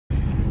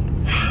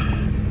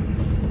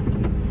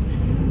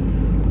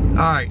All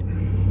right.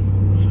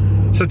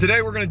 So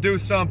today we're gonna do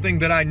something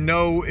that I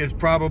know is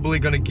probably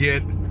gonna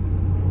get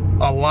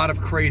a lot of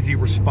crazy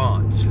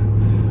response.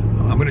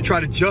 I'm gonna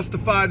try to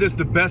justify this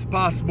the best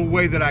possible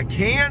way that I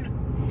can.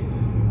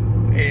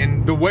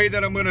 And the way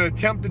that I'm gonna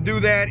attempt to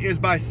do that is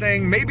by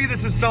saying maybe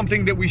this is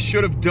something that we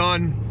should have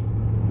done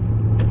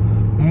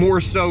more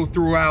so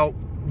throughout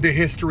the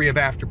history of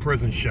After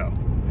Prison Show.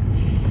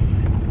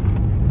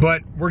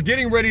 But we're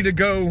getting ready to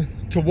go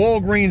to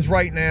Walgreens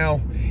right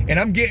now, and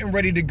I'm getting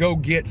ready to go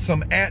get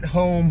some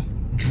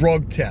at-home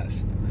drug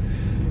test.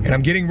 And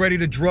I'm getting ready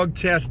to drug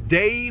test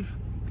Dave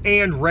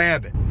and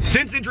Rabbit.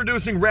 Since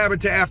introducing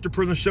Rabbit to After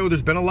Prison Show,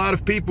 there's been a lot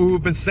of people who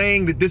have been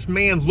saying that this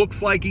man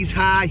looks like he's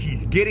high,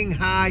 he's getting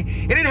high,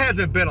 and it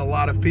hasn't been a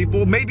lot of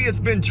people. Maybe it's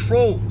been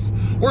trolls,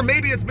 or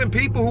maybe it's been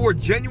people who are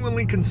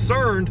genuinely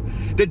concerned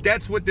that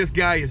that's what this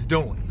guy is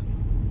doing.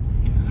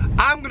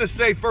 I'm gonna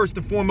say first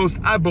and foremost,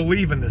 I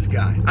believe in this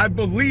guy. I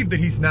believe that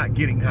he's not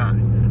getting high.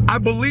 I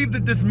believe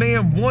that this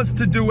man wants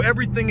to do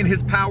everything in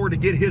his power to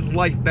get his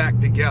life back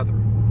together.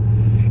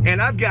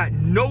 And I've got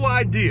no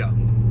idea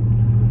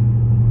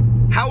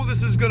how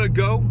this is gonna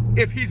go,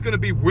 if he's gonna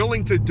be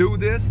willing to do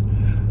this,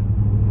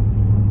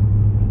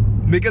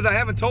 because I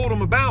haven't told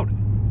him about it.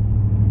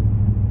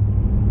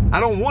 I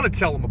don't want to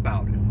tell him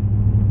about it.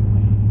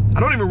 I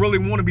don't even really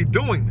want to be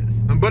doing this.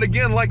 But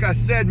again, like I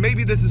said,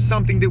 maybe this is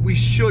something that we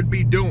should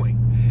be doing.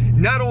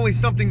 Not only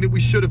something that we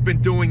should have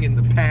been doing in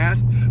the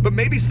past, but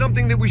maybe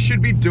something that we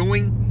should be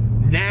doing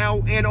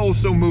now and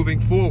also moving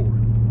forward.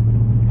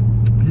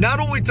 Not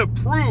only to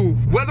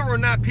prove whether or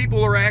not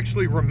people are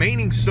actually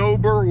remaining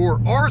sober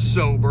or are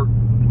sober,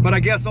 but I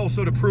guess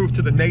also to prove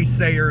to the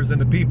naysayers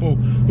and the people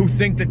who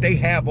think that they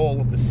have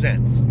all of the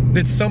sense,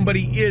 that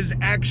somebody is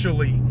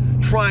actually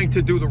trying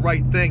to do the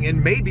right thing,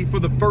 and maybe for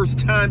the first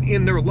time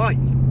in their life.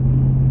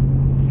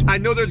 I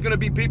know there's gonna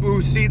be people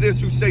who see this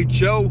who say,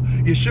 Joe,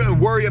 you shouldn't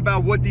worry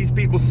about what these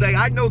people say.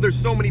 I know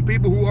there's so many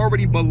people who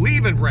already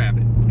believe in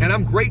Rabbit, and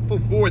I'm grateful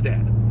for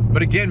that.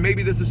 But again,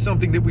 maybe this is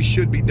something that we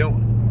should be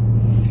doing.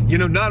 You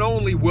know, not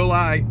only will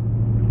I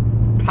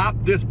pop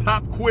this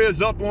pop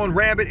quiz up on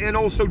Rabbit and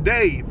also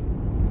Dave,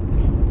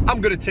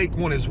 I'm gonna take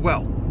one as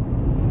well.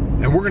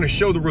 And we're gonna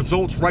show the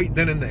results right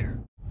then and there.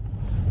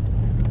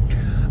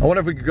 I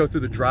wonder if we could go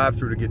through the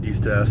drive-thru to get these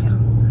tests.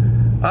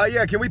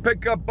 Yeah, can we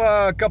pick up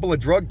a couple of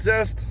drug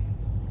tests?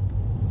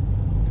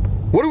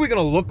 What are we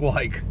gonna look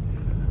like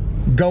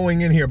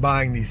going in here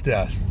buying these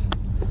tests?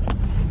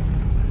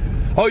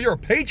 Oh, you're a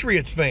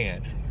Patriots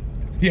fan.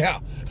 Yeah,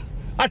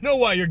 I know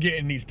why you're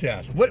getting these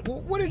tests.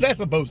 What is that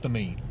supposed to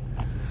mean?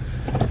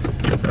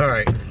 All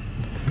right.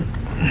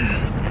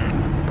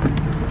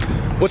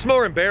 What's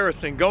more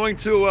embarrassing, going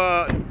to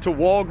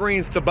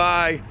Walgreens to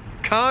buy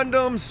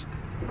condoms,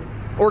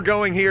 or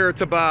going here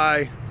to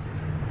buy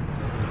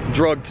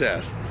drug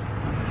tests?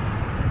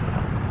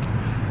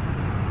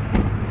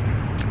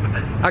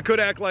 I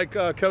could act like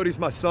Cody's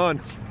my son.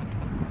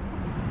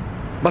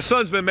 My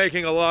son's been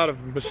making a lot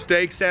of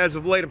mistakes as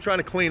of late. I'm trying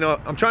to clean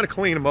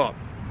him up.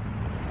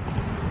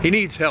 He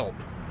needs help.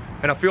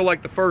 And I feel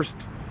like the first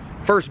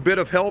bit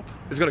of help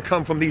is gonna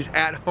come from these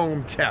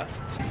at-home tests.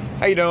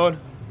 How you doing?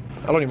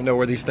 I don't even know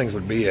where these things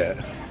would be at.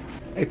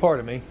 Hey,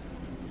 pardon me.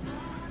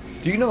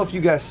 Do you know if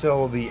you guys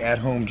sell the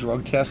at-home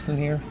drug tests in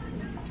here?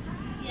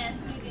 Yes,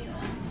 we do.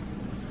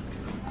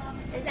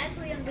 It's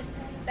actually on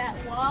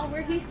that wall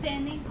where he's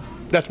standing.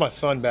 That's my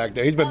son back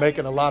there. He's been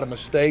making a lot of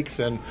mistakes,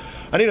 and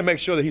I need to make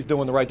sure that he's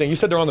doing the right thing. You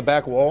said they're on the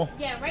back wall?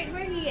 Yeah, right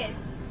where he is.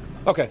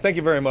 Okay, thank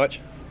you very much.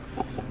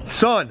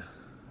 Son,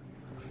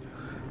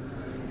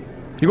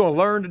 you're gonna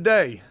learn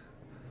today.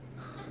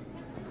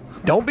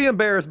 Don't be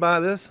embarrassed by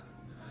this.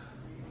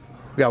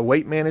 We got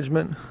weight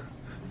management,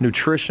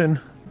 nutrition.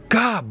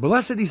 God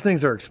bless it, these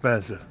things are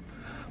expensive.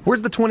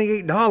 Where's the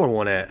 $28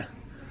 one at?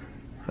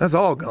 That's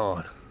all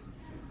gone.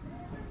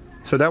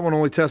 So that one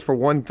only tests for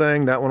one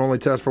thing, that one only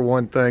tests for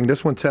one thing.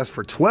 This one tests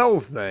for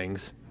 12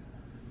 things.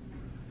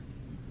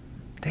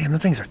 Damn, the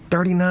things are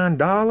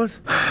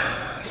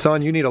 $39.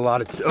 Son, you need a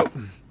lot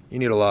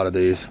of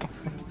these.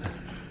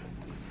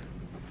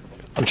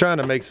 I'm trying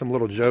to make some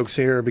little jokes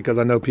here because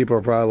I know people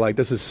are probably like,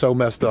 this is so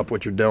messed up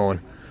what you're doing.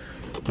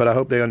 But I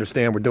hope they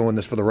understand we're doing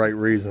this for the right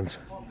reasons.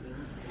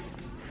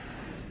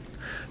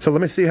 So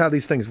let me see how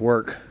these things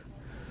work.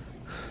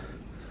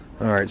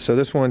 All right, so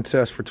this one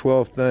tests for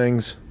 12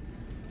 things.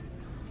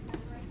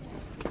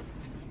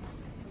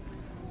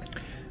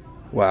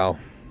 Wow,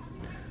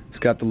 it's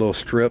got the little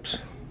strips.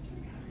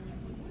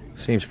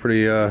 Seems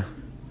pretty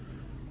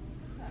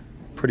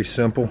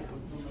simple.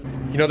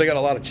 You know, they got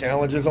a lot of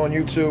challenges on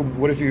YouTube.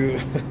 What if you,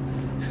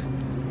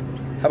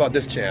 how about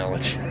this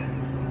challenge?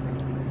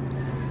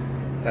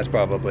 That's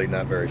probably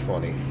not very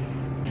funny.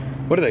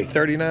 What are they,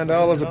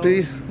 $39 a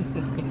piece?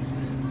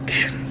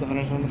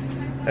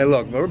 Hey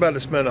look, we're about to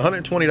spend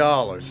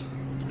 $120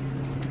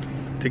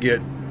 to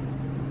get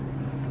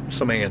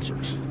some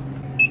answers.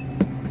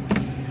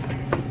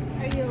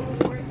 Are you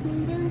a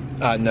working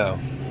member? No.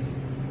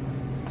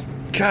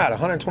 God,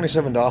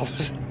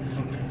 $127.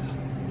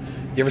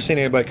 You ever seen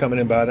anybody come in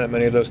and buy that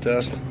many of those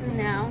tests?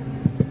 No.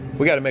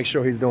 We got to make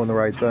sure he's doing the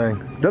right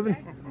thing. Doesn't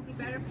You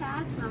better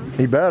pass them.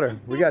 he? Better.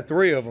 We got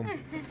 3 of them.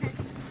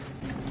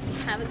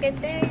 Have a good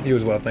day. You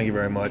as well. Thank you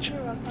very much.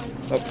 You're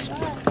welcome. Oops.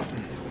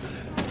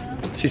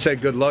 She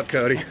said, "Good luck,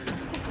 Cody."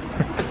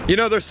 You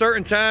know, there's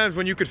certain times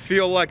when you could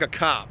feel like a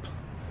cop.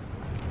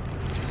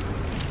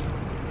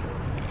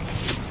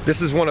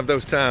 This is one of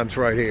those times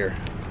right here.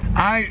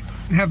 I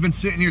have been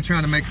sitting here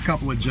trying to make a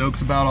couple of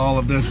jokes about all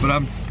of this, but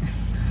I'm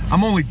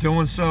only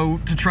doing so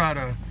to try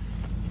to,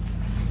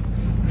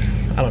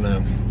 I don't know,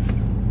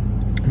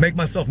 make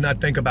myself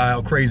not think about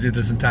how crazy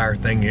this entire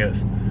thing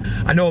is.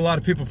 I know a lot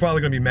of people are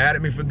probably gonna be mad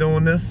at me for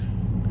doing this.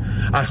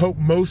 I hope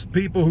most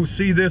people who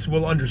see this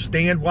will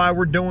understand why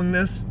we're doing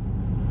this.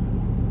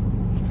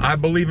 I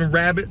believe in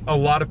Rabbit. A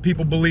lot of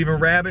people believe in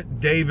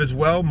Rabbit. Dave as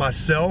well,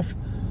 myself.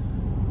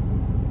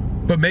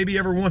 But maybe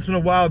every once in a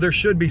while there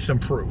should be some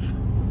proof.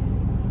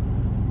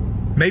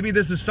 Maybe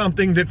this is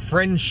something that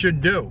friends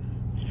should do.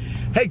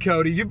 Hey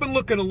Cody, you've been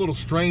looking a little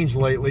strange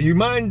lately. You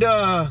mind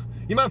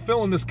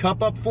filling this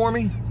cup up for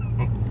me?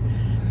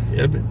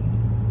 Yeah, but,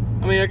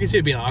 I mean, I can see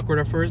it being awkward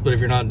at first, but if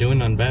you're not doing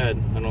nothing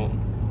bad, I don't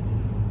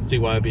see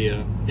why it'd be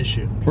an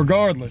issue.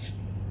 Regardless,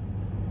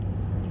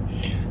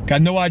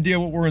 got no idea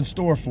what we're in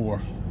store for,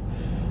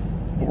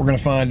 but we're gonna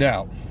find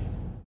out.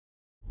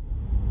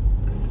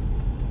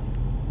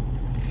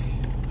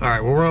 All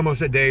right, well, we're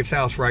almost at Dave's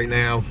house right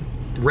now.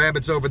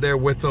 Rabbit's over there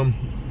with them.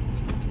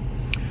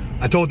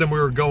 I told them we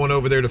were going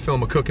over there to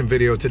film a cooking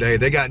video today.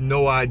 They got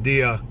no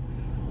idea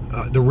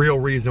the real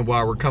reason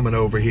why we're coming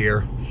over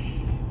here.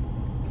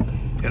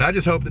 And I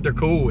just hope that they're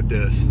cool with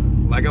this.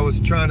 Like I was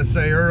trying to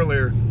say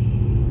earlier,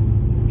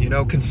 you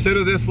know,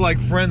 consider this like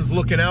friends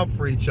looking out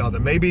for each other.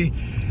 Maybe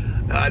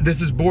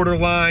this is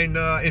borderline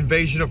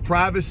invasion of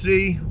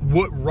privacy.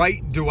 What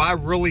right do I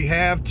really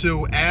have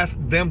to ask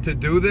them to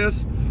do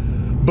this?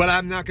 But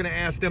I'm not gonna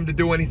ask them to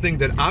do anything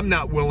that I'm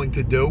not willing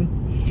to do.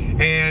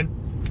 And,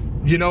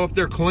 you know, if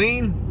they're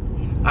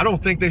clean, I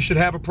don't think they should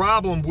have a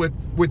problem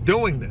with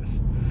doing this.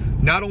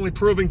 Not only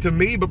proving to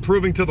me, but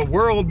proving to the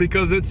world,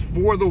 because it's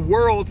for the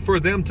world, for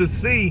them to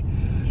see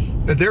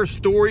their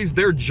stories,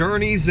 their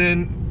journeys,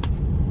 and,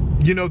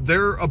 you know,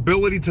 their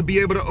ability to be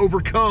able to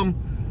overcome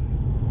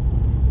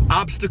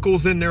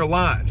obstacles in their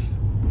lives.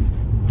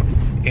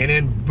 And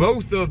in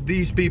both of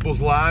these people's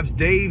lives,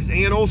 Dave's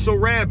and also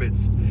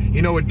Rabbit's,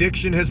 you know,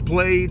 addiction has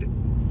played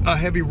a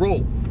heavy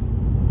role.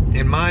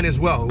 And mine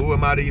as well. Who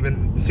am I to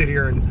even sit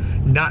here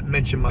and not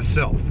mention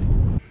myself?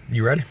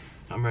 You ready?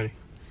 I'm ready.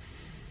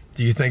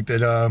 Do you think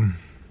that,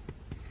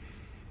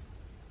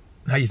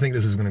 how you think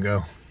this is gonna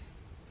go?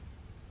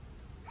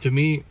 To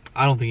me,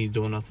 I don't think he's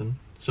doing nothing.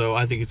 So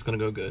I think it's gonna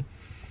go good.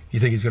 You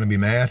think he's gonna be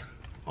mad?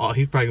 Oh,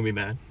 he's probably gonna be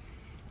mad.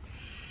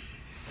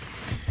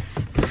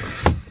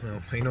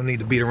 Well, ain't no need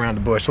to beat around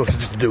the bush. Let's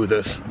just do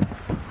this.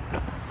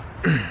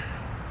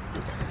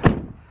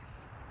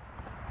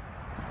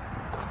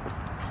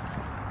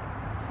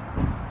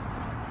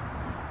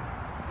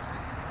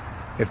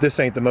 If this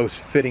ain't the most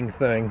fitting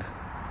thing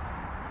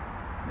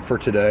for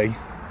today.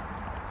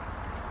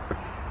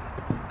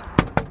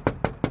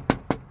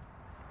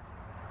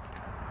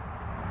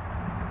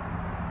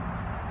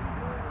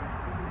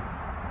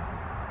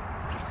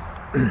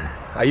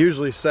 I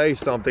usually say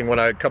something when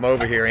I come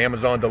over here,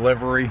 Amazon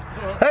delivery.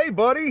 Hey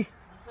buddy!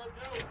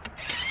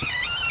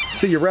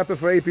 See you repping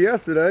for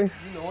APS today.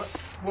 You know what?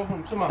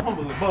 Welcome to my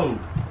humble abode.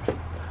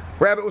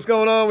 Rabbit, what's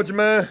going on with you,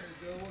 man?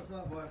 What's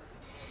up, bud?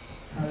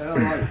 How the hell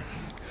are you?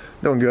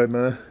 Doing good,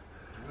 man.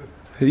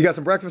 You got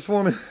some breakfast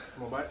for me?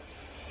 Come on, bite.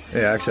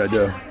 Yeah, actually I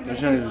do. That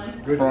shit is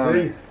Good from,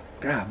 to see.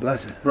 God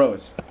bless it. bro,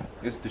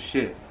 it's the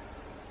shit.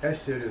 That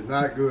shit is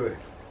not good.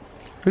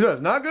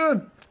 It's not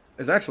good?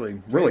 It's actually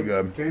really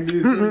good. Can't be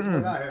as good as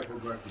what I had for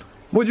breakfast.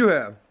 What'd you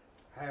have?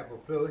 Half a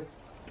Philly.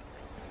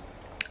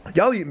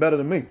 Y'all eating better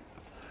than me.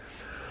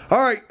 All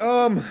right,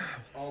 I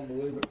don't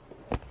believe it.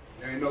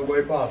 There ain't no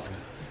way possible.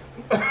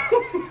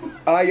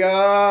 I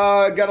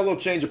got a little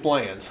change of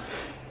plans.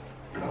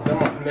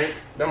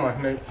 That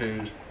my snake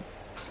food.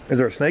 Is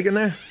there a snake in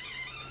there?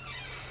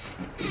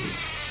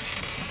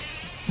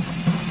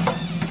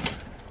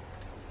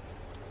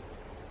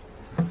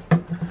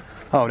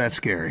 Oh, that's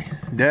scary.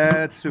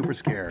 That's super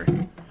scary.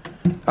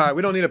 All right,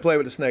 we don't need to play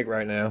with the snake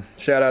right now.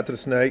 Shout out to the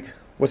snake.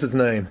 What's his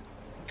name?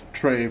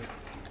 Trave.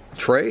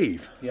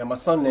 Trave. Yeah, my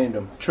son named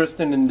him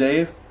Tristan and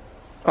Dave.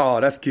 Oh,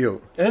 that's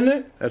cute. Isn't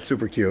it? That's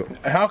super cute.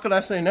 How could I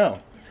say no?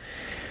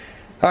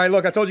 All right,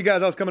 look, I told you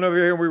guys I was coming over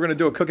here and we were gonna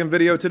do a cooking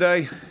video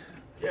today.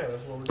 Yeah,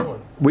 that's what we're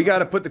doing. We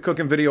gotta put the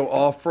cooking video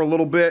off for a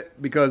little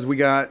bit because we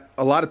got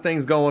a lot of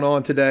things going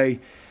on today.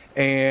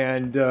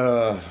 And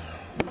Joe,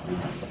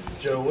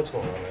 what's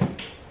going on, man?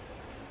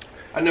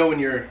 I know when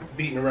you're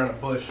beating around a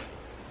bush.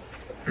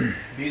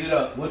 Beat it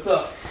up. What's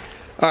up?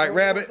 all right,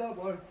 Rabbit. What's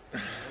up, boy?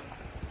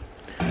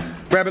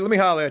 Rabbit, let me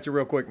holler at you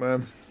real quick,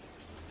 man.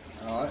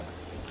 All right.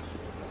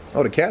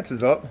 Oh, the cats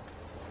is up.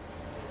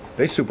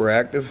 They super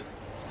active.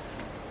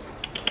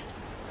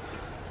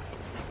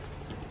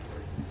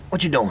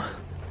 What you doing?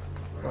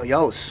 Oh,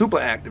 y'all are super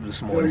active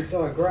this What, you morning.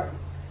 selling crack?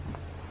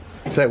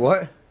 Say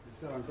what? You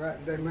selling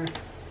crack today, man?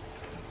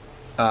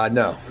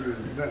 No.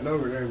 That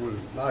over there was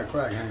a lot of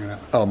crack hanging out.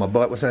 Oh, my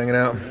butt was hanging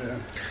out? Yeah.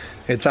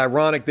 It's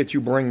ironic that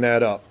you bring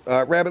that up.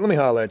 Rabbit, let me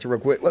holler at you real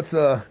quick. Let's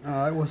All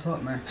right, what's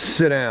up, man?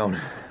 sit down.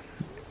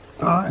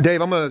 All right.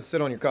 Dave, I'm going to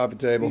sit on your coffee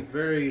table.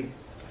 Very.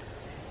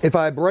 If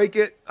I break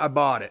it, I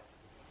bought it.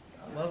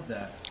 I love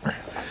that.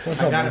 What's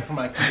I up, got man? it from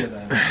IKEA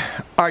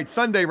then. All right,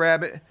 Sunday,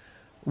 Rabbit,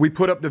 we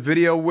put up the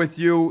video with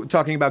you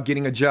talking about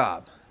getting a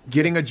job.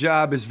 Getting a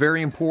job is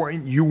very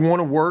important. You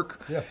want to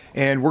work, Yeah.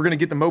 and we're going to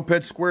get the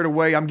moped squared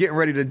away. I'm getting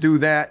ready to do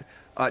that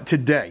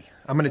today.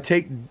 I'm going to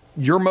take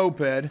your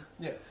moped,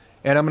 Yeah.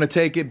 and I'm going to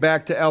take it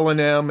back to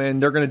L&M,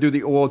 and they're going to do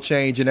the oil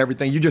change and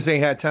everything. You just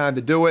ain't had time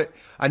to do it.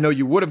 I know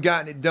you would have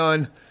gotten it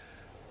done.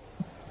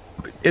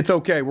 It's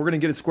okay. We're going to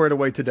get it squared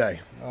away today.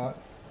 All right.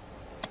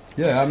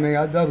 Yeah, I mean,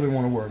 I definitely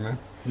want to work, man.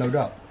 No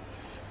doubt.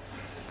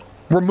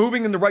 We're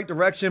moving in the right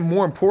direction.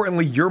 More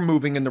importantly, you're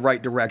moving in the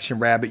right direction,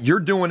 Rabbit. You're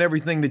doing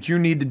everything that you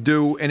need to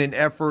do in an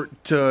effort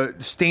to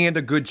stand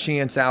a good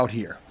chance out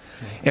here.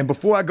 And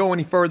before I go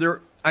any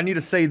further, I need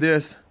to say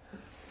this.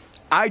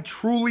 I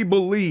truly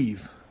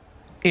believe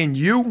in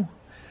you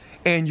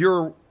and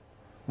your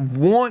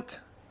want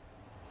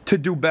to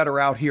do better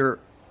out here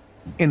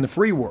in the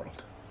free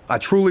world. I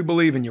truly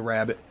believe in you,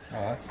 Rabbit.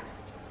 All right.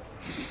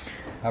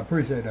 I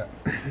appreciate that.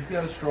 He's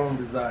got a strong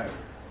desire.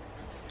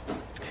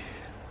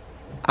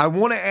 I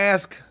want to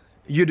ask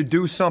you to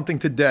do something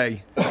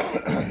today.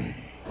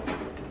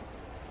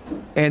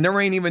 And there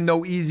ain't even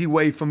no easy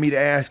way for me to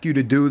ask you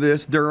to do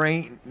this. There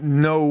ain't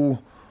no,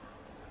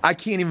 I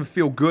can't even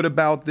feel good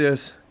about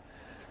this.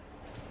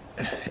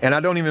 And I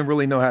don't even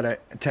really know how to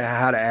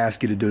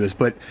ask you to do this,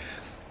 but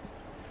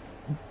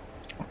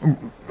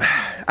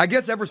I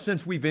guess ever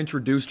since we've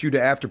introduced you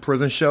to After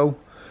Prison Show,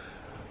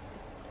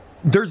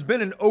 there's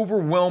been an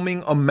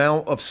overwhelming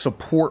amount of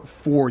support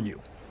for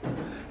you.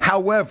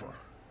 However,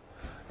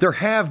 there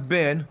have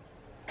been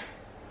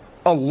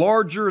a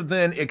larger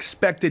than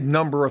expected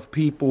number of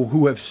people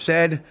who have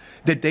said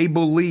that they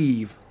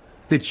believe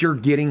that you're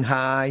getting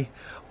high.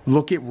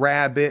 Look at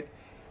Rabbit.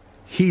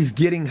 He's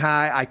getting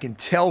high. I can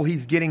tell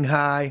he's getting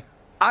high.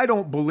 I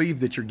don't believe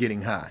that you're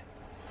getting high.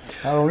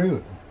 I don't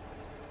either.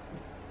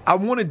 I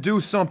want to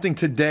do something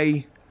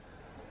today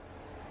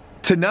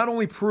to not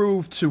only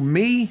prove to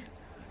me,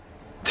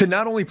 to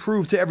not only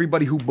prove to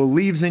everybody who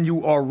believes in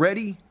you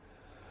already,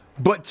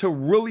 but to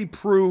really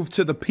prove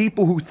to the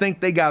people who think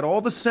they got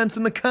all the sense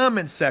in the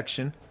comment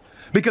section,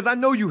 because I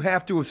know you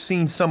have to have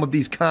seen some of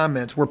these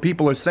comments where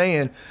people are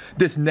saying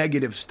this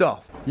negative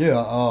stuff. Yeah,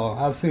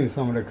 I've seen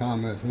some of the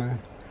comments, man.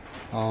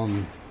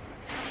 You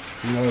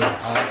know,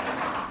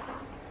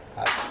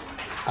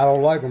 I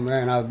don't like them,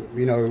 man.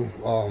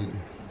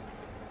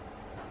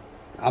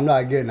 I'm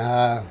not getting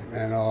high,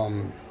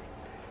 and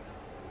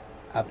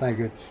I think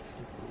it's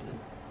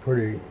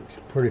pretty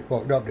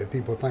fucked up that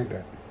people think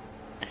that.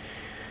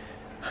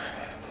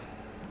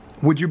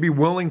 Would you be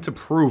willing to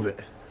prove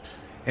it?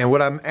 And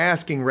what I'm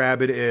asking,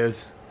 Rabbit,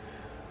 is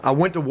I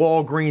went to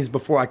Walgreens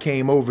before I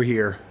came over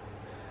here,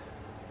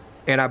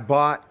 and I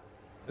bought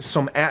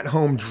some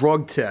at-home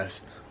drug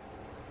tests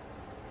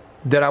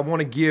that I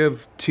want to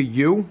give to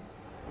you.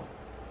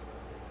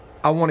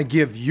 I want to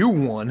give you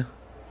one.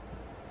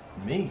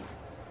 Me?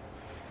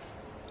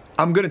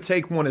 I'm going to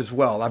take one as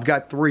well. I've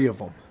got 3 of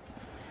them.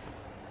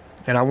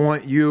 And I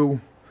want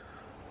you,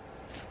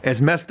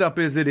 as messed up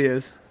as it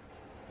is,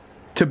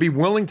 to be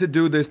willing to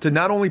do this, to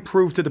not only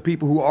prove to the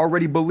people who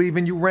already believe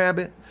in you,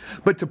 Rabbit,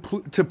 but to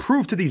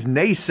prove to these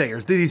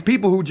naysayers, to these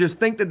people who just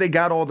think that they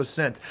got all the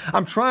sense.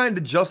 I'm trying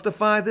to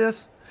justify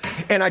this,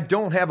 and I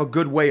don't have a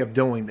good way of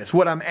doing this.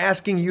 What I'm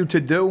asking you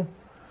to do...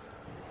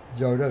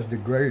 Joe, that's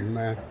degrading,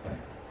 man.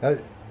 Joe,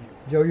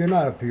 you're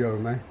not a PO,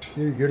 man.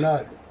 You're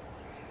not...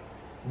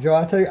 Joe,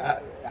 I tell you,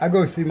 I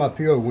go see my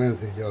PO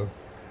Wednesday, Joe,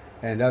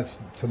 and that's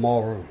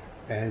tomorrow,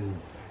 and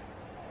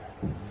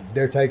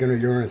they're taking a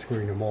urine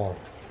screen tomorrow.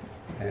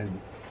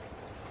 And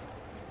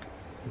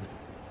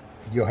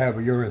you'll have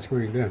a urine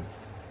screen then.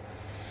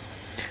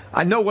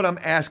 I know what I'm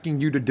asking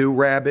you to do,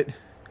 Rabbit,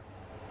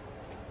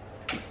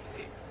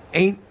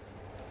 ain't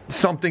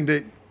something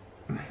that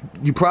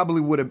you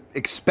probably would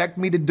expect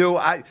me to do.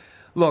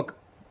 Look,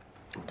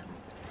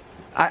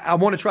 I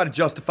want to try to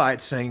justify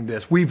it saying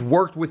this. We've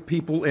worked with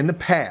people in the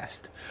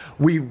past.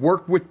 We've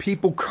worked with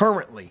people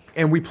currently,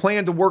 and we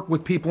plan to work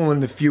with people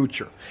in the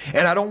future.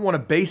 And I don't want to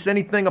base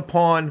anything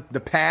upon the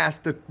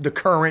past, the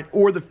current,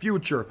 or the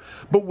future.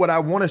 But what I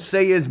want to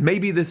say is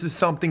maybe this is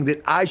something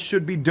that I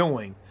should be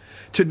doing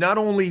to not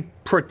only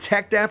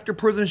protect After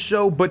Prison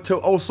Show, but to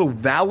also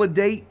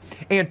validate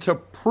and to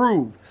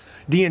prove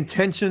the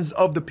intentions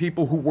of the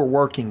people who we're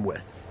working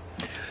with.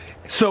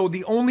 So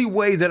the only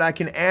way that I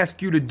can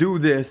ask you to do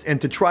this and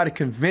to try to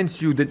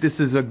convince you that this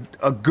is a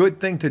good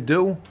thing to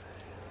do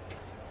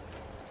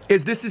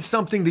is this is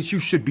something that you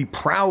should be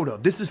proud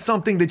of. This is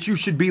something that you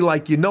should be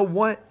like, you know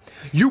what?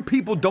 You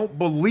people don't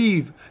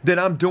believe that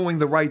I'm doing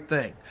the right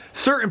thing.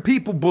 Certain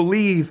people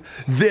believe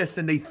this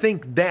and they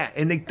think that,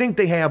 and they think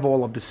they have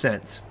all of the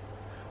sense.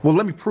 Well,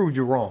 let me prove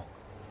you wrong.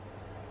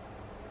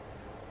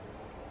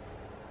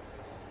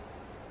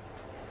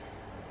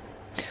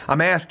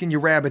 I'm asking you,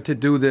 Rabbit, to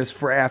do this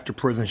for After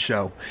Prison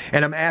Show.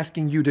 And I'm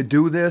asking you to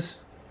do this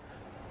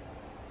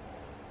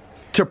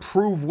to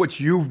prove what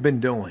you've been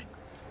doing.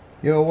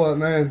 You know what,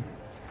 man?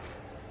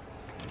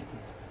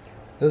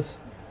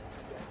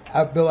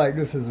 I feel like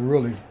this is a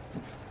really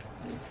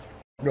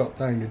up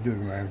thing to do,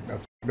 man.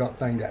 A up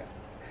thing that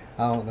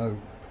I don't know.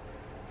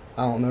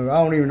 I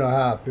don't even know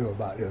how I feel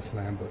about this,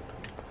 man. But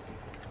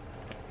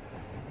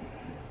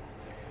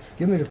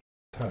give me the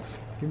test.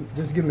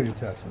 Just give me the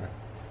test, man.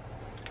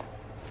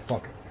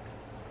 Fuck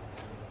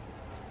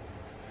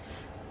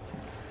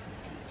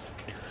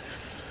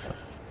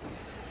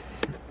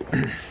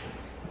it.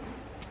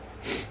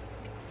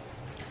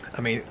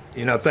 I mean,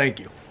 you know, thank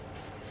you.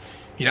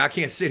 You know, I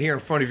can't sit here in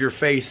front of your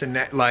face and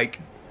that, like,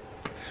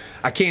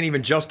 I can't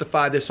even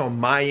justify this on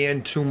my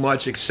end too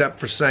much, except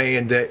for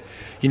saying that,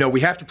 you know, we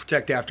have to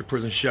protect After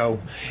Prison Show.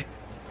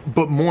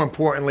 But more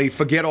importantly,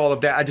 forget all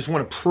of that. I just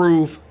want to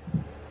prove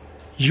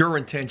your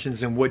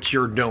intentions and what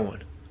you're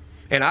doing.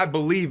 And I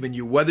believe in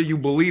you. Whether you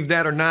believe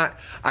that or not,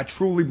 I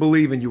truly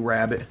believe in you,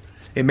 Rabbit.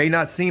 It may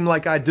not seem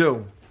like I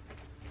do.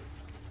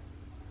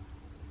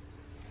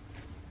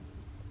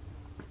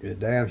 It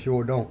damn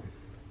sure don't.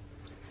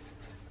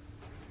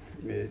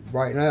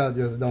 Right now, it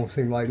just don't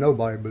seem like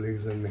nobody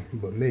believes in me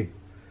but me.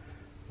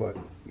 But,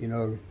 you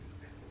know,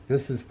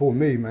 this is for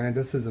me, man.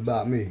 This is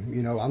about me.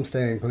 You know, I'm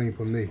staying clean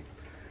for me.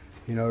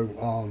 You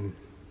know,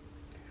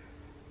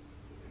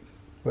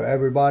 for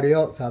everybody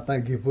else, I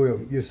thank you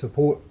for your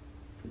support.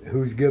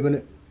 Who's giving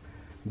it?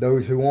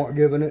 Those who aren't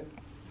giving it,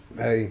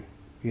 hey,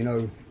 you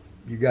know,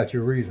 you got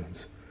your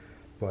reasons.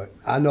 But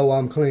I know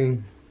I'm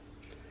clean.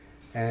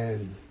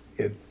 And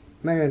if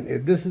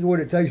this is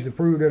what it takes to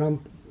prove that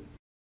I'm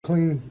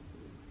clean,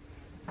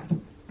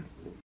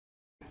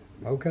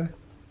 okay.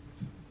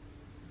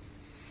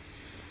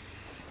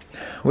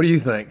 What do you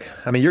think?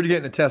 I mean, you're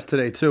getting a test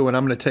today too, and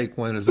I'm going to take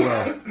one as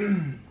well.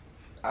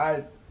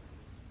 I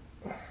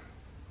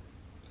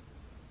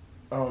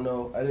don't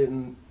know. I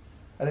didn't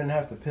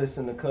have to piss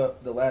in the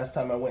cup the last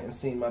time I went and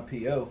seen my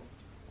PO.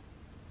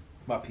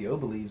 My PO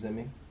believes in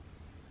me.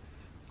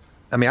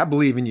 I mean, I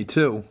believe in you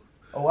too.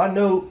 Oh, I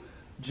know,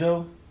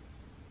 Joe.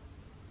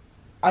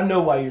 I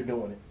know why you're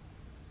doing it.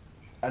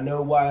 I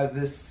know why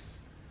this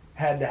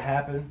had to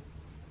happen.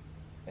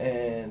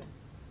 And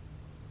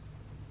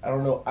I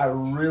don't know, I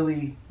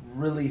really,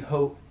 really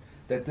hope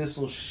that this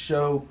will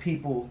show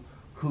people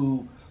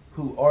who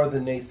are the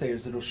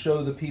naysayers. It'll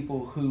show the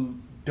people who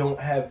don't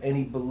have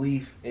any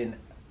belief in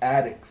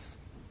addicts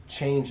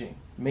changing.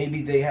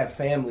 Maybe they have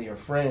family or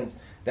friends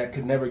that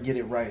could never get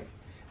it right.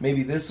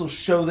 Maybe this will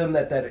show them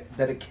that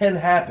it can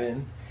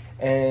happen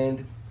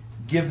and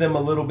give them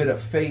a little bit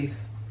of faith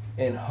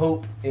and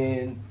hope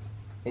in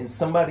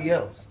somebody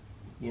else.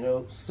 You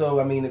know, so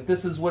I mean, if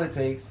this is what it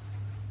takes,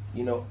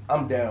 you know,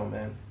 I'm down,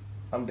 man.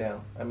 I'm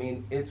down. I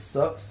mean, it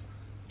sucks,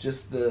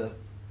 just the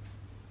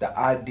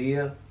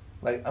idea.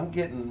 Like, I'm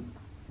getting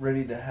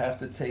ready to have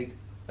to take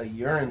a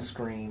urine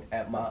screen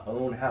at my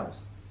own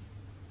house.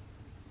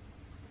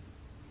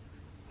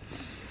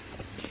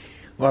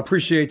 Well, I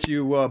appreciate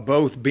you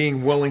both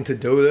being willing to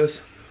do this.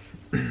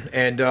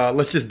 And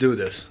let's just do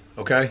this,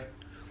 okay?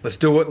 Let's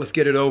do it, let's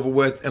get it over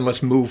with, and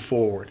let's move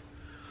forward.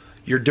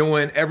 You're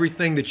doing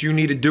everything that you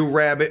need to do,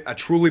 Rabbit. I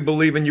truly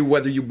believe in you,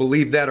 whether you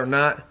believe that or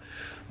not.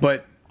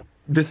 But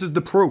this is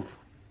the proof.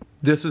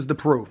 This is the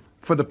proof.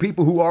 For the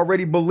people who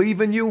already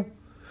believe in you,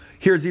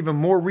 here's even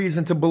more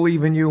reason to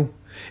believe in you.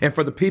 And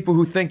for the people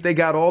who think they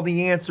got all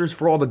the answers,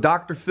 for all the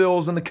Dr.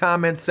 Phils in the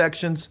comment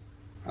sections,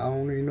 I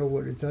don't even know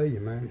what to tell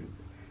you, man.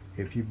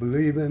 If you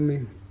believe in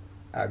me,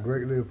 I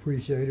greatly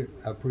appreciate it.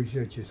 I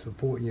appreciate your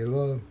support and your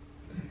love.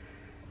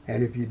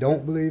 And if you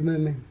don't believe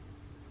in me,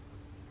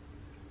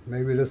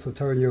 maybe this will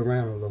turn you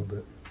around a little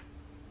bit.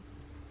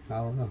 I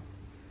don't know.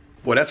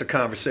 well, that's a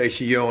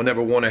conversation you don't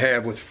ever want to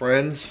have with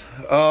friends.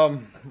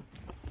 All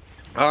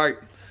right,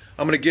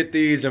 I'm gonna get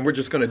these and we're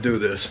just gonna do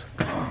this.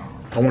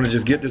 I want to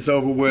just get this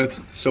over with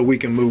so we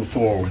can move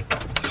forward.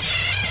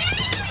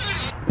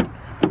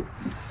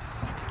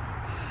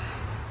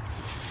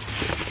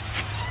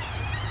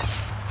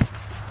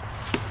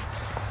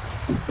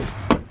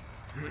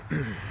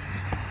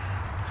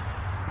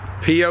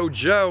 P.O.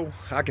 Joe,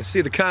 I can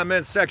see the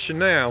comment section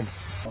now.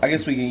 I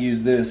guess we can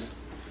use this.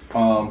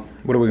 What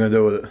are we gonna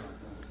do with it?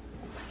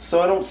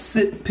 So I don't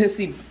sit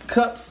pissy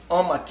cups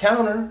on my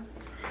counter.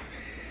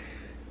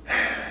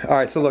 All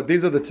right, so look,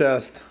 these are the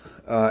tests,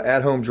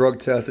 at-home drug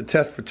tests. It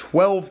tests for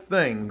 12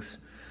 things.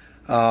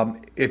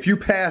 If you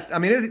passed, I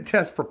mean, it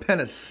tests for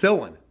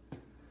penicillin.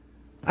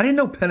 I didn't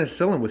know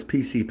penicillin was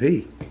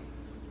PCP.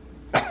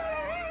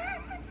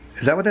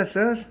 Is that what that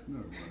says?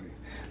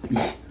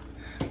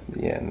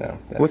 Yeah, no.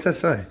 What's that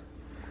say?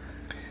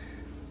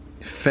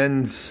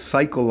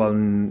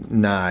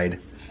 Phencyclonide.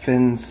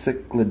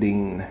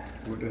 Phencyclidine.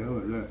 What the hell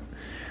is that?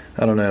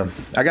 I don't know.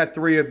 I got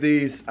 3 of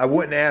these. I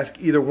wouldn't ask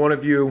either one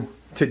of you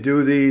to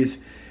do these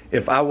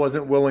if I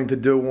wasn't willing to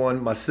do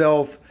one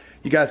myself.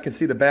 You guys can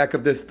see the back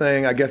of this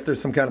thing. I guess there's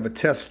some kind of a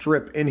test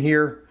strip in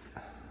here.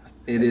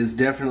 It is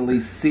definitely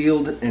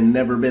sealed and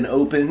never been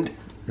opened.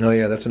 Oh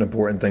yeah, that's an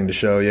important thing to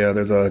show. Yeah,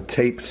 there's a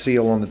tape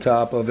seal on the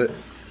top of it.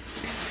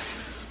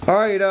 All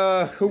right,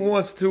 who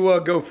wants to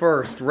go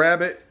first?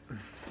 Rabbit?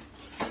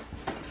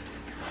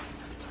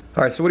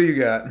 All right, so what do you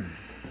got?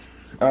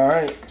 All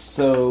right,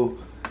 so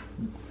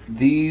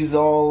these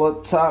all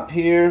up top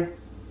here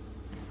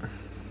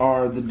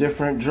are the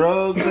different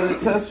drugs that it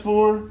tests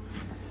for.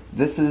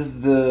 This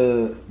is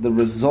the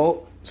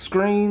result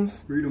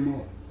screens. Read them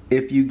all.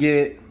 If you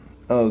get,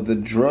 the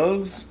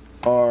drugs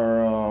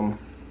are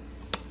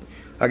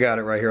I got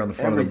it right here on the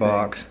front everything. of the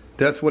box.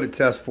 That's what it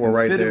tests for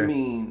right there.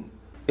 Amphetamine.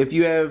 If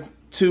you have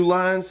 2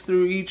 lines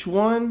through each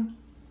one,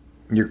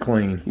 You're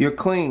clean. you're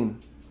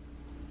clean.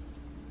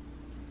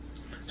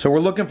 So we're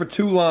looking for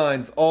 2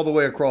 lines all the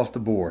way across the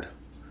board.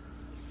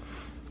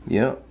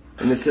 Yep.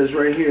 And it says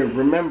right here,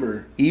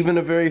 remember, even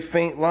a very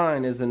faint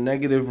line is a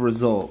negative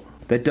result.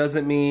 That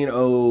doesn't mean,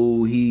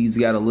 oh, he's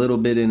got a little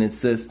bit in his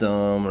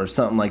system or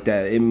something like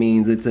that. It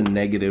means it's a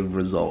negative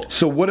result.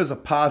 So what is a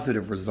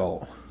positive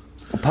result?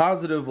 A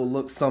positive will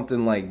look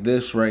something like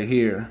this right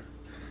here.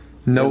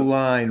 No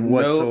line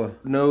whatsoever.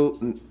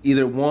 No,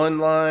 either 1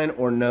 line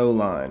or no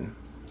line.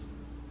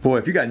 Boy,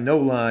 if you got no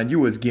line, you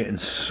was getting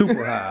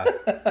super high.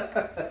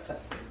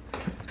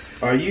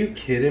 Are you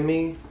kidding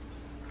me?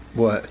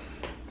 What?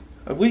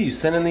 What, are you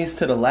sending these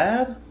to the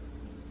lab?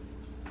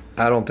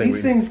 I don't think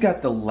These things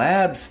got the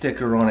lab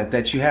sticker on it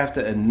that you have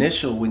to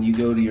initial when you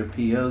go to your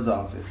PO's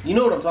office. You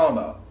know what I'm talking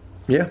about?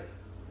 Yeah.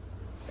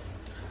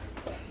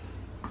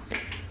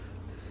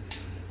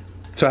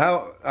 So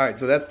alright,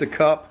 so that's the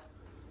cup.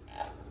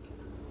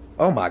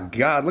 Oh my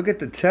God, look at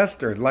the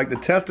tester. Like the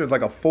tester's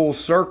like a full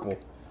circle.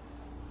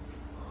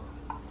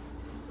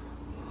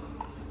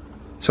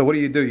 So what do?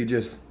 You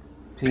just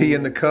pee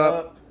in the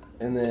cup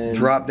and then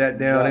drop that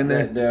down in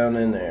there? Drop that down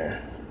in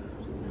there.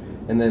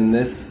 And then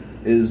this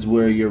is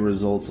where your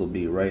results will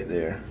be, right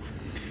there.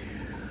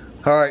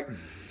 Alright.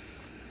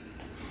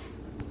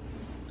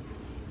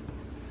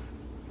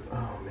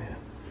 Oh man.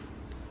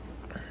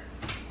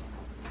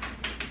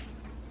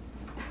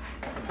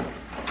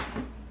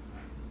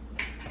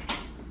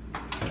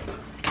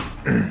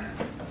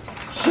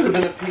 Should have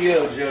been a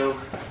PO, Joe.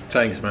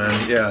 Thanks,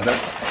 man. Yeah,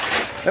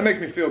 that makes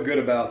me feel good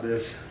about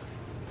this.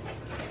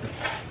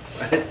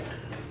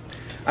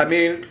 I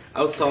mean,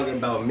 I was talking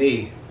about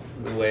me,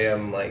 the way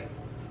I'm like.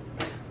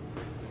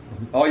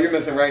 all you're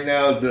missing right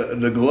now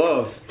is the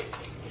gloves,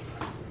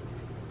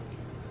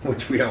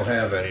 which we don't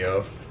have any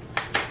of.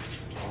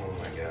 Oh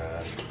my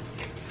God.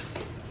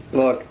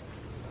 Look,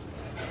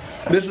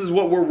 this is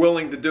what we're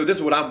willing to do. This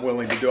is what I'm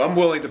willing to do. I'm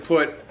willing to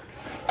put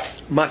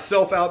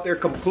myself out there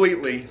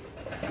completely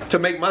to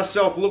make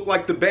myself look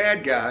like the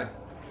bad guy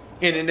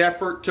in an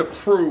effort to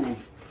prove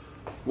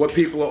what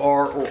people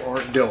are or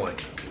aren't doing.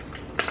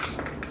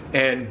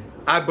 And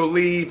I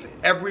believe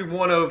every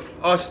one of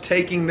us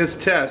taking this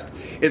test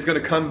is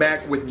going to come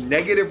back with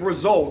negative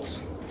results.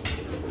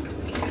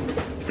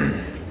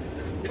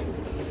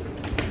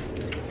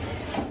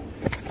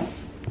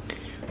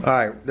 All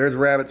right, there's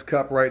Rabbit's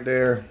cup right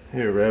there.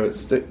 Here,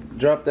 Rabbit,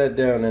 drop that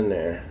down in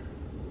there.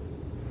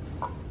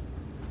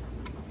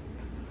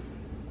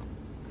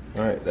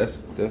 All right, that's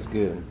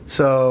good.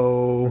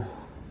 So,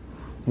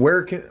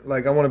 where can,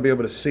 like, I want to be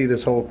able to see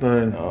this whole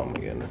thing. Oh my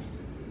goodness.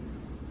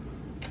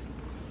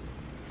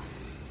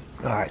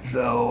 All right,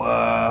 so,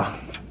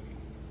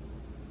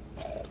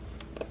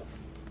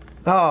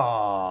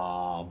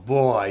 oh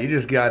boy, you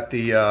just got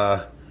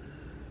the,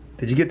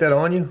 did you get that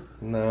on you?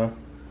 No,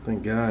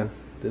 thank God.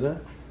 Did I?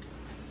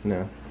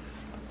 No.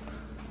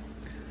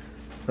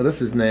 Oh,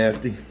 this is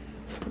nasty.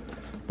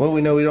 Well,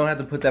 we know we don't have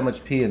to put that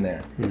much pee in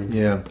there.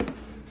 Yeah.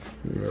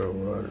 No,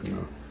 well, I don't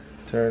know.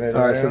 Turn it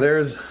All right, around. so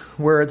there's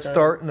where it's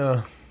starting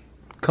to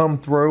come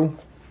through.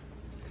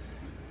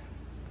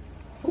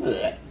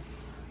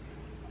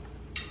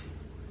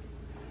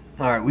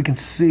 All right, we can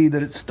see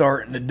that it's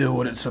starting to do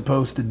what it's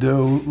supposed to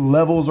do.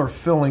 Levels are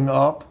filling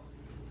up.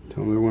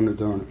 Tell me when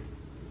it's on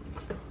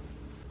it.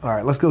 All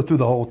right, let's go through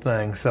the whole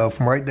thing. So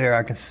from right there,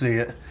 I can see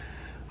it.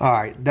 All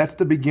right, that's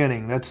the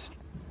beginning. That's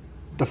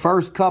the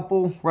first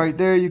couple right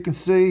there. You can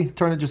see.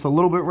 Turn it just a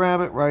little bit,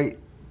 Rabbit, right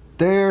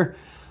there.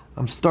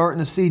 I'm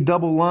starting to see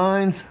double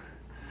lines.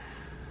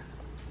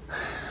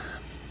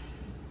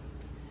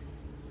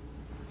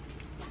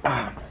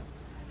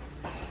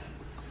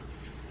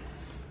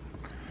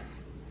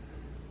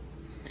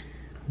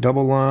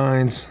 Double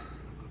lines,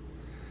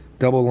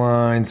 double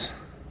lines,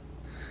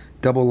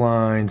 double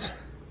lines,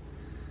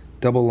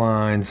 double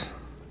lines.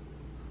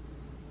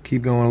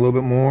 Keep going a little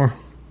bit more.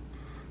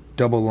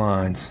 Double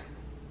lines.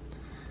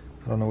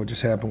 I don't know what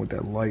just happened with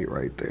that light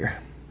right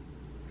there.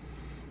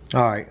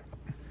 All right.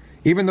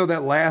 Even though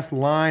that last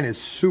line is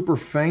super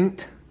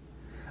faint,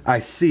 I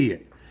see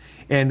it.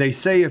 And they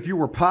say if you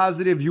were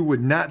positive, you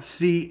would not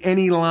see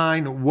any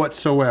line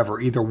whatsoever,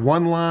 either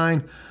one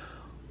line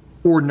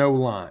or no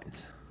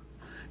lines.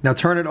 Now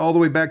turn it all the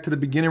way back to the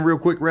beginning real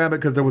quick, Rabbit,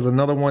 because there was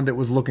another one that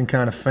was looking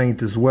kind of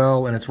faint as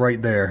well, and it's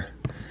right there.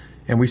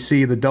 And we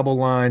see the double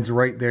lines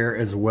right there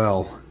as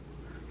well.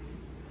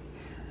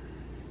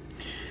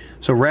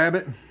 So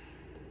Rabbit,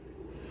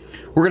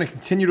 We're going to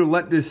continue to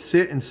let this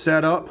sit and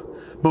set up,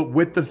 but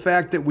with the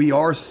fact that we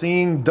are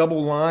seeing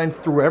double lines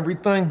through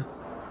everything,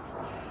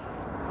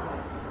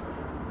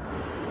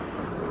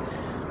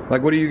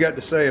 like, what do you got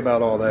to say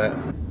about all that?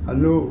 I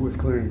knew it was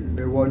clean.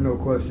 There wasn't no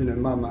question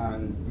in my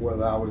mind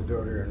whether I was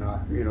dirty or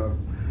not. You know,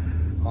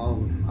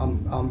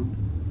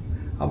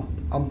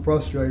 I'm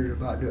frustrated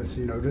about this.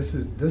 You know, this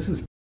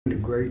is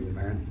degrading,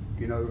 man.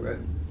 You know,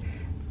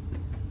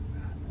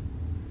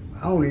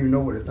 I don't even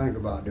know what to think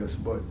about this,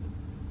 but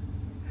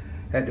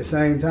at the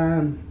same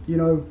time, you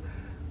know,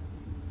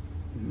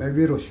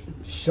 maybe it'll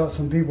shut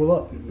some people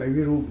up.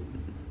 Maybe it'll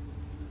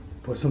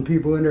put some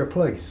people in their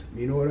place.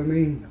 You know what I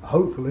mean?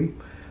 Hopefully.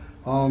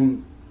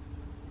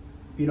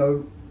 You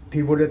know,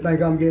 people that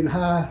think I'm getting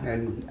high,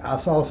 and I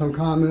saw some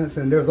comments,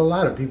 and there's a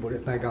lot of people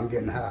that think I'm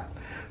getting high.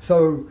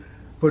 So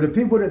for the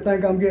people that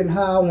think I'm getting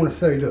high, I want to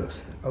say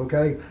this,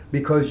 okay?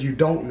 Because you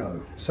don't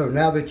know. So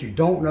now that you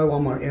don't know,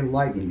 I'm going to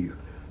enlighten you,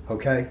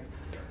 okay?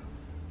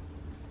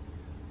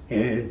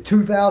 In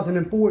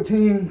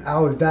 2014, I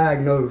was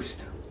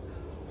diagnosed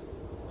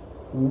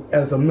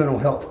as a mental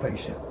health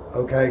patient,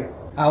 okay?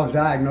 I was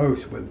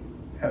diagnosed with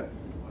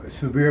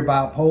severe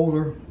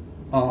bipolar,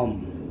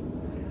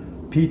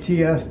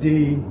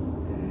 PTSD,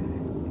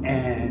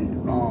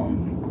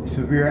 and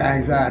severe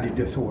anxiety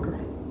disorder.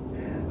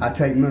 I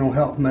take mental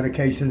health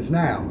medications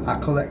now. I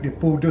collected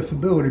full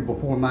disability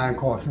before my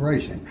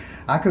incarceration.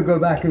 I could go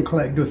back and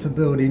collect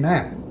disability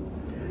now.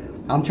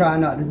 I'm trying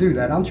not to do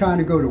that. I'm trying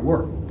to go to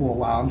work for a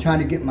while. I'm trying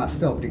to get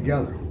myself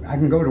together. I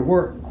can go to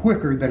work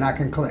quicker than I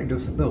can collect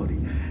disability.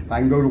 If I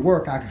can go to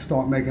work, I can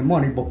start making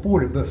money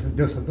before the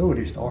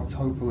disability starts,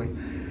 hopefully.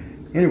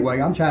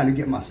 Anyway, I'm trying to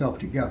get myself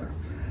together.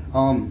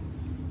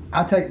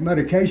 I take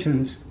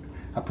medications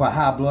for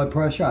high blood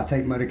pressure. I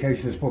take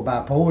medications for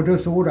bipolar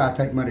disorder. I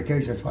take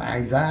medications for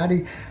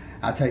anxiety.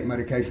 I take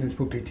medications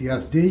for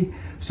PTSD.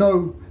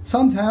 So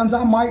sometimes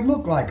I might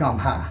look like I'm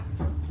high,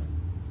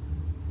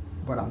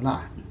 but I'm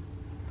not.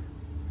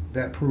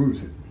 That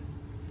proves it.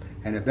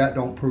 And if that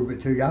don't prove it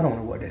to you, I don't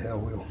know what the hell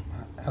will.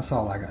 That's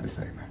all I got to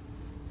say, man.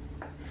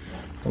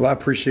 Well, I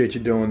appreciate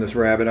you doing this,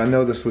 Rabbit. I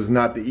know this was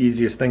not the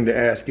easiest thing to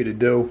ask you to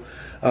do.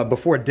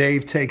 Before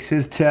Dave takes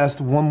his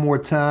test one more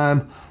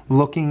time,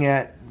 looking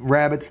at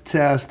Rabbit's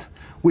test,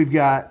 we've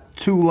got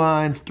 2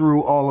 lines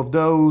through all of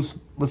those.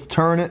 Let's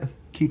turn it,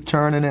 keep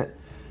turning it,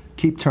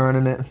 keep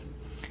turning it,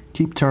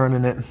 keep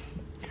turning it,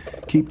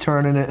 keep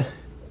turning it,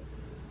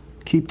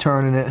 keep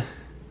turning it.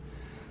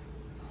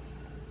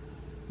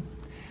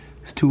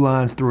 There's 2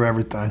 lines through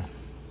everything.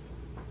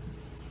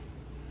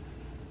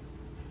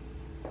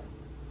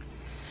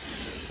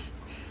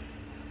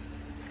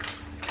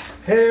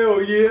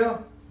 Hell yeah.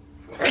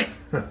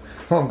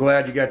 Well, I'm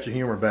glad you got your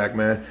humor back,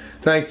 man.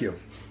 Thank you.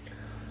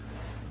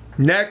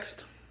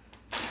 Next,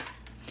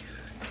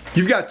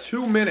 you've got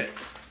 2 minutes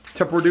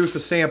to produce a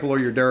sample of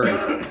your dirty.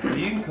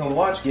 You can come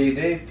watch Gay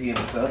Dave pee in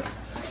the tub.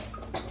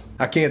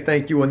 I can't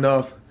thank you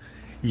enough.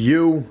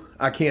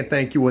 I can't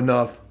thank you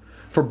enough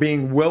for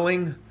being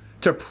willing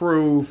to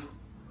prove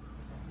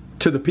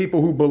to the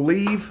people who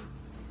believe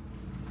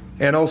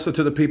and also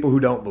to the people who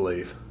don't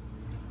believe.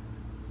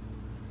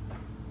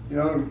 You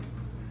know,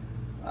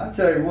 I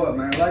tell you what,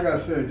 man, like I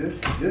said,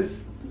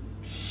 this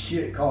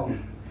shit caught me.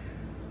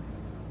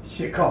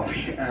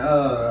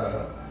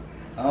 I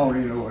don't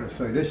even know what to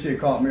say. This shit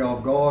caught me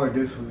off guard.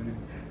 This was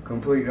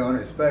completely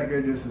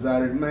unexpected. This is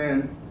out of,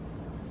 man,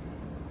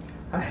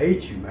 I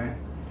hate you, man.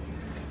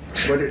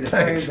 But at the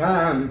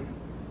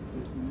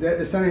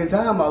same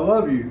time, I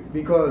love you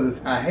because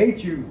I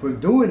hate you for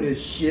doing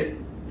this shit.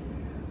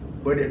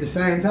 But at the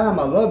same time,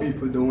 I love you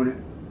for doing it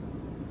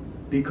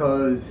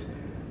because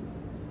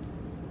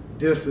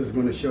this is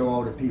going to show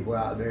all the people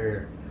out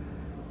there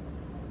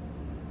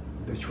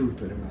the truth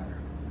of the matter.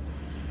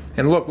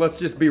 And look, let's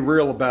just be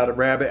real about it,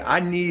 Rabbit. I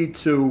need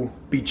to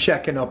be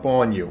checking up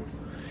on you.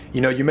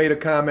 You know, you made a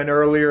comment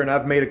earlier, and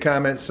I've made a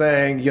comment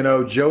saying, you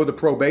know, Joe, the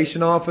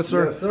probation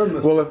officer. Yes, sir,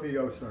 Mr.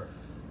 P.O., sir.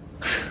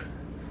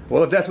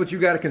 Well, if that's what you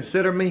got to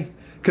consider me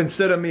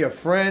a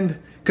friend,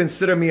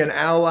 consider me an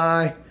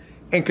ally,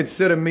 and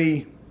consider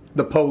me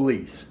the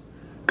police.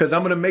 Because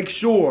I'm going to make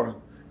sure,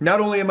 not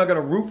only am I going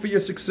to root for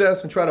your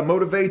success and try to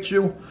motivate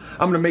you,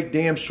 I'm going to make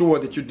damn sure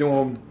that you're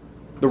doing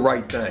the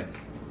right thing.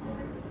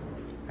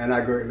 And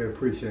I greatly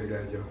appreciate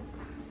that, Joe.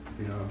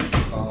 You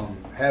know,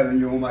 having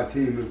you on my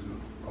team is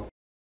an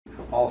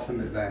awesome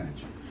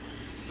advantage.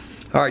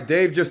 All right,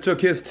 Dave just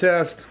took his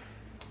test.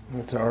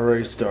 It's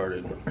already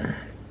started.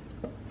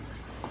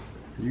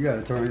 You got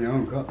to turn your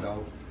own cup,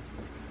 dog.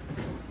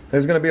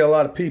 There's going to be a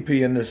lot of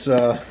pee-pee in this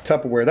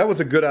Tupperware. That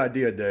was a good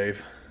idea,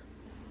 Dave.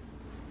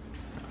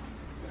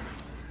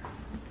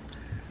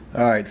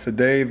 All right, so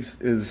Dave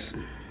is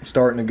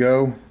starting to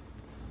go.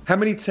 How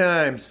many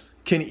times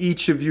can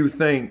each of you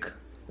think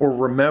or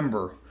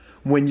remember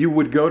when you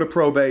would go to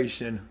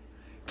probation,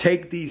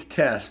 take these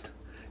tests,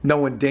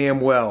 knowing damn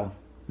well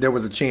there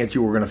was a chance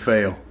you were going to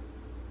fail?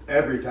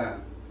 Every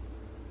time.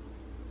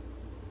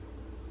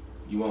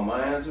 You want my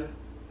answer?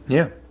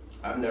 Yeah.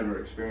 I've never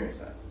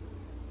experienced that.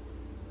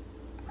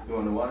 You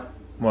want to know why?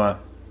 Why?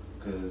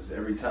 because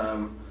every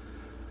time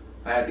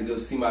I had to go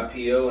see my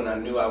PO and I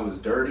knew I was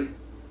dirty,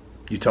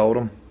 You told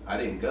him? I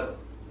didn't go.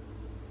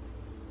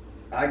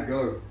 I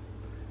go.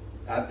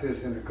 I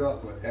piss in the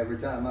cup, but every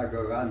time I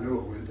go, I knew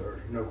it was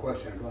dirty. No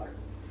question about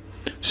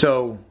it.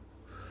 So,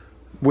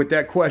 with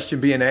that question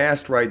being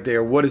asked right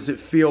there, what does it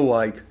feel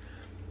like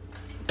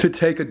to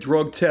take a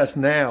drug test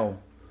now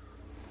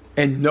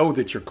and know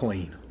that you're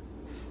clean?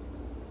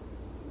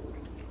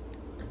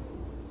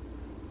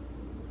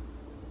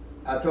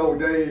 I told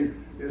Dave,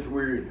 it's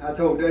weird. I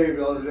told Dave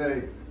the other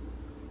day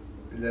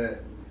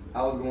that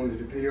I was going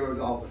to the PO's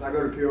office. I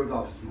go to the PO's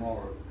office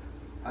tomorrow.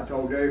 I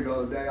told Dave the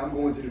other day, I'm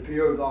going to the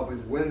PO's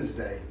office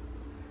Wednesday,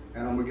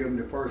 and I'm going to give him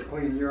the first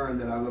clean urine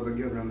that I've ever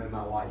given him in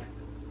my life.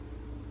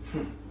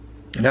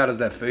 And how does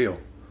that feel?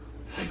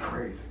 It's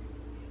crazy.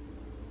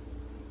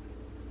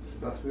 It's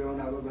the best feeling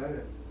I've ever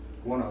had.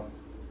 One of them.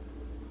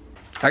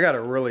 I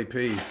gotta really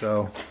pee,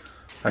 so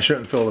I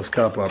shouldn't fill this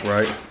cup up,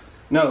 right?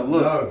 No,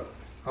 look. No,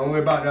 only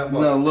about that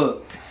much. No,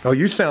 look. Oh,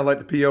 you sound like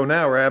the PO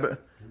now,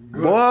 Rabbit.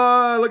 Good.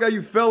 Boy, look how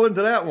you fell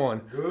into that one.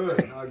 Good.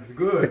 It's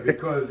good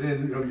because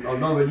in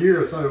another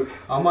year or so,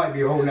 I might be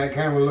holding that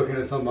camera looking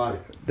at somebody.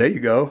 There you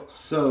go.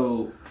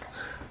 So,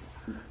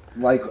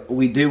 like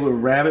we did with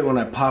Rabbit when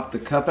I popped the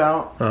cup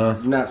out,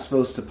 you're not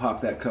supposed to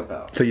pop that cup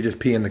out. So you just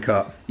pee in the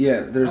cup.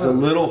 Yeah, there's a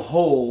little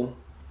hole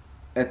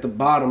at the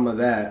bottom of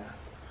that,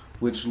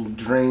 which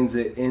drains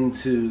it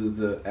into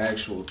the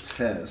actual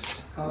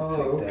test.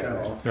 Oh, Take that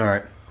okay. off. All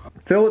right.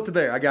 Fill it to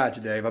there. I got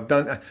you, Dave. I've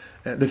done,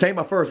 this ain't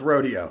my first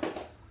rodeo.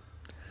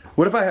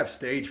 What if I have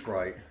stage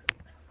fright?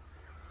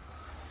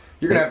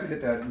 You're gonna have to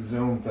hit that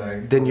Zoom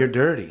thing. Then you're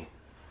dirty.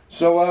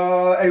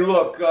 So, hey,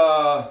 look,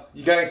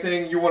 you got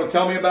anything you want to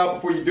tell me about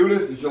before you do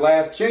this? It's your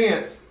last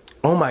chance.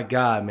 Oh my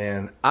God,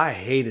 man. I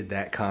hated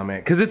that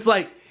comment. Because it's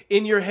like,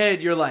 in your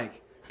head, you're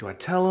like, do I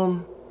tell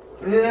him?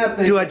 Yeah, I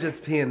think. Do I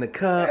just pee in the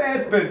cup?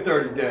 It's been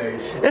 30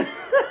 days.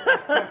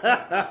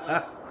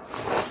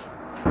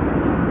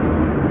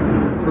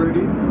 Pretty.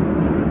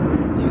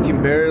 You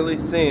can barely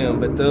see them,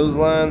 but those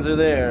lines are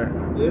there.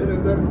 Yeah,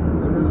 they're there.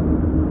 They're there.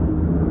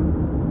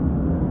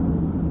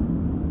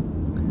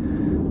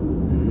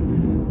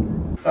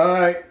 All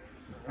right.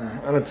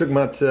 I done took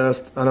my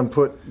test. I done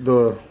put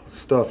the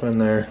stuff in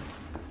there.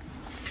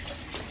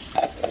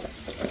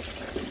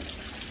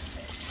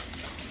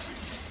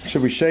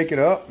 Should we shake it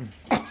up?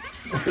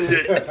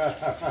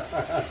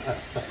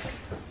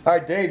 All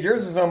right, Dave,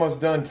 yours is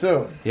almost done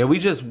too. Yeah, we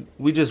just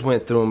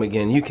went through them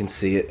again. You can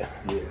see it.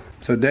 Yeah.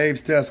 So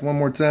Dave's test one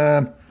more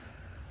time.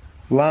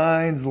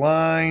 Lines,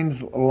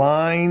 lines,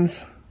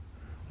 lines,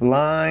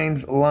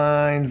 lines,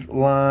 lines,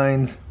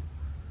 lines.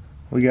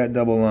 We got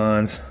double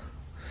lines.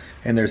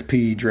 And there's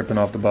pee dripping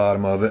off the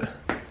bottom of it.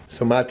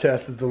 So my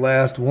test is the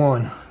last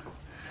one.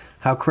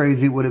 How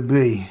crazy would it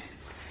be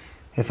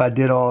if I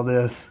did all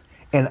this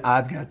and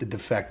I've got the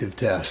defective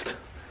test?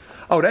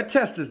 Oh, that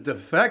test is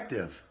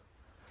defective.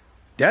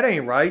 That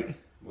ain't right.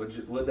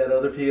 What'd that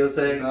other PO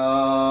say? No,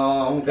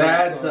 I don't think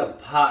That's so. a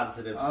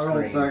positive I don't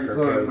screen think for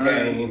so,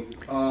 cocaine.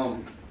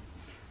 man.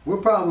 We're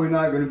probably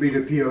not going to be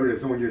the PO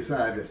that's on your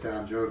side this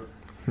time, Joe.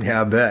 Yeah,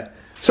 I bet.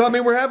 So, I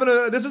mean, we're having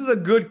this is a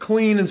good,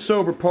 clean, and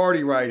sober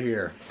party right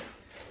here.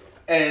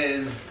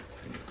 As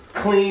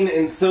clean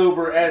and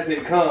sober as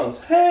it comes.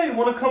 Hey,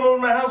 want to come over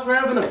to my house? We're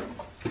having a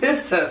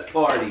piss test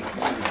party.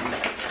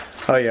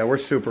 Oh yeah, we're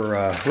super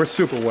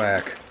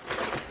whack.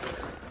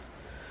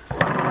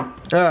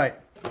 All right,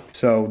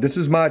 so this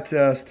is my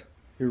test.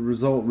 Your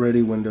result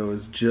ready window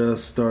is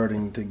just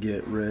starting to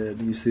get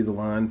red. You see the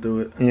line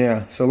through it?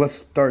 Yeah, so let's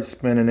start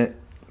spinning it.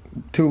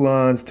 2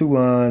 lines, 2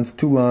 lines,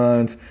 2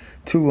 lines,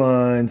 2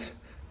 lines,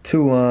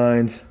 2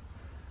 lines,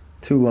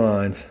 2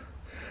 lines.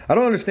 I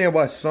don't understand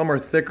why some are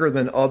thicker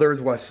than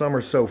others, why some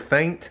are so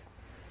faint.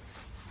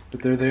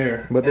 But they're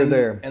there. But they're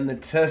there. And the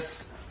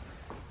test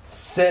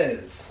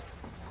says,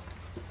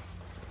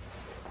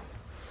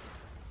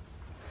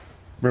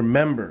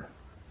 remember,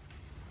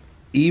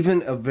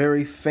 even a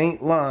very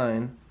faint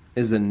line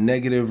is a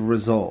negative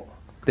result.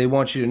 They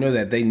want you to know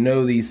that. They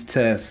know these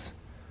tests,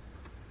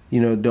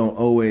 don't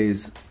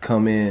always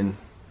come in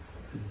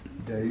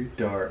Dave?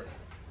 dark.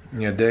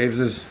 Yeah, Dave's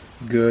is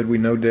good. We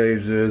know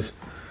Dave's is.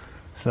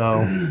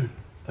 So.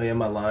 Oh yeah,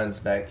 my lines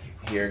back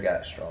here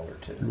got stronger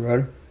too.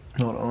 Ready?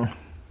 Hold on.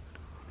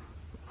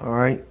 All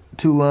right,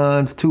 2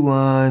 lines, 2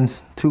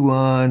 lines, 2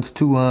 lines,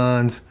 2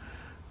 lines,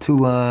 2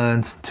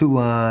 lines, 2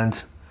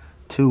 lines,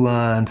 2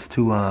 lines,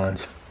 2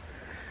 lines.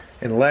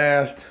 And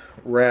last,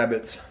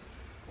 rabbits.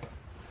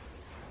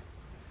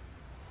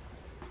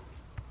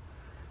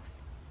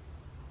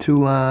 2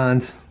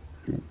 lines,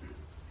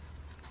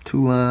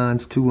 2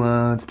 lines, 2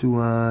 lines, 2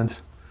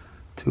 lines,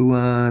 2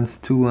 lines,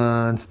 2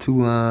 lines,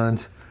 2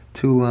 lines,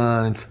 2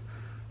 lines,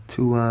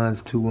 2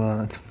 lines, 2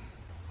 lines.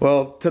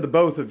 Well, to the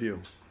both of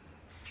you,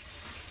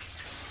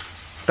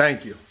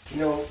 thank you.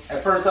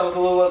 At first I was a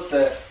little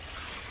upset.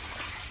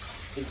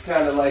 It's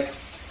kind of like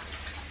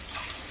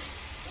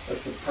a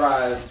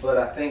surprise, but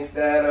I think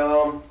that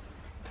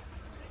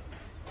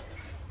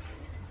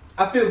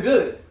I feel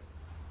good.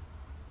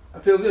 I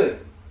feel good.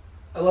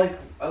 I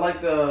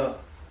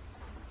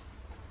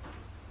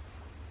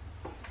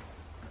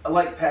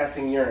like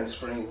passing urine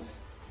screens.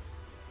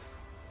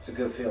 It's a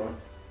good feeling.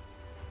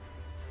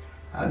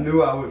 I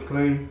knew I was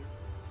clean,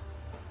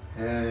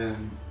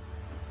 and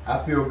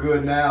I feel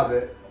good now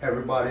that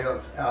everybody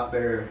else out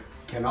there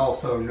can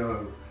also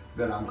know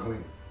that I'm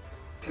clean.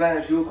 Can I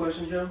ask you a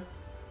question, Joe?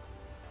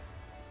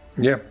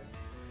 Yeah.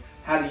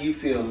 How do you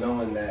feel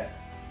knowing that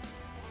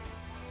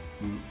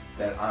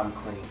I'm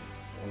clean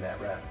and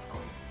that Rabbit's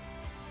clean?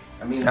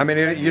 I mean, I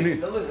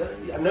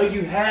know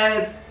you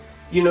had,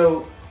 you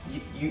know,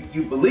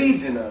 you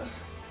believed in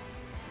us,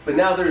 but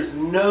now there's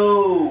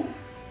no,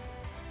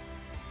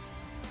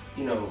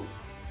 you know,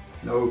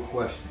 no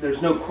question.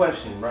 There's no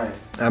question, right?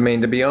 I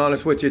mean, to be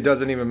honest with you, it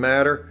doesn't even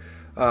matter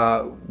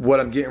what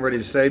I'm getting ready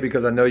to say,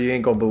 because I know you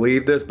ain't gonna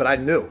believe this, but I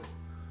knew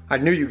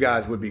you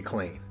guys would be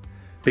clean.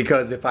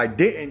 Because if I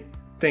didn't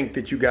think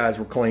that you guys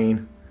were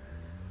clean,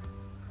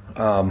 we'd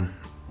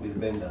have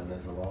been done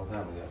this a long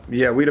time ago.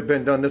 Yeah, we'd have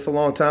been done this a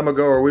long time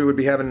ago, or we would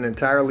be having an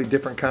entirely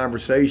different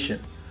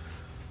conversation.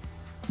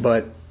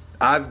 But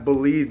I've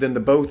believed in the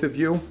both of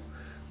you,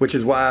 which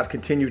is why I've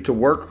continued to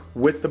work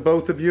with the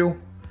both of you,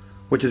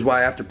 which is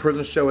why After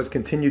Prison Show has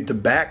continued to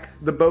back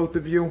the both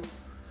of you.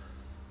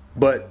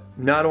 But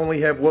not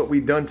only have what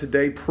we've done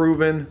today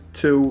proven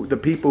to the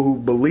people who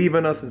believe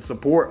in us and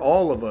support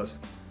all of us,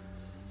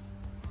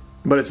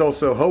 but it's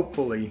also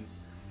hopefully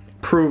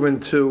proven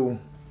to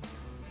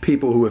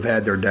people who have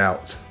had their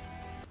doubts.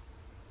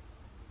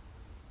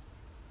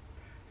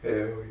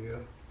 Hell yeah.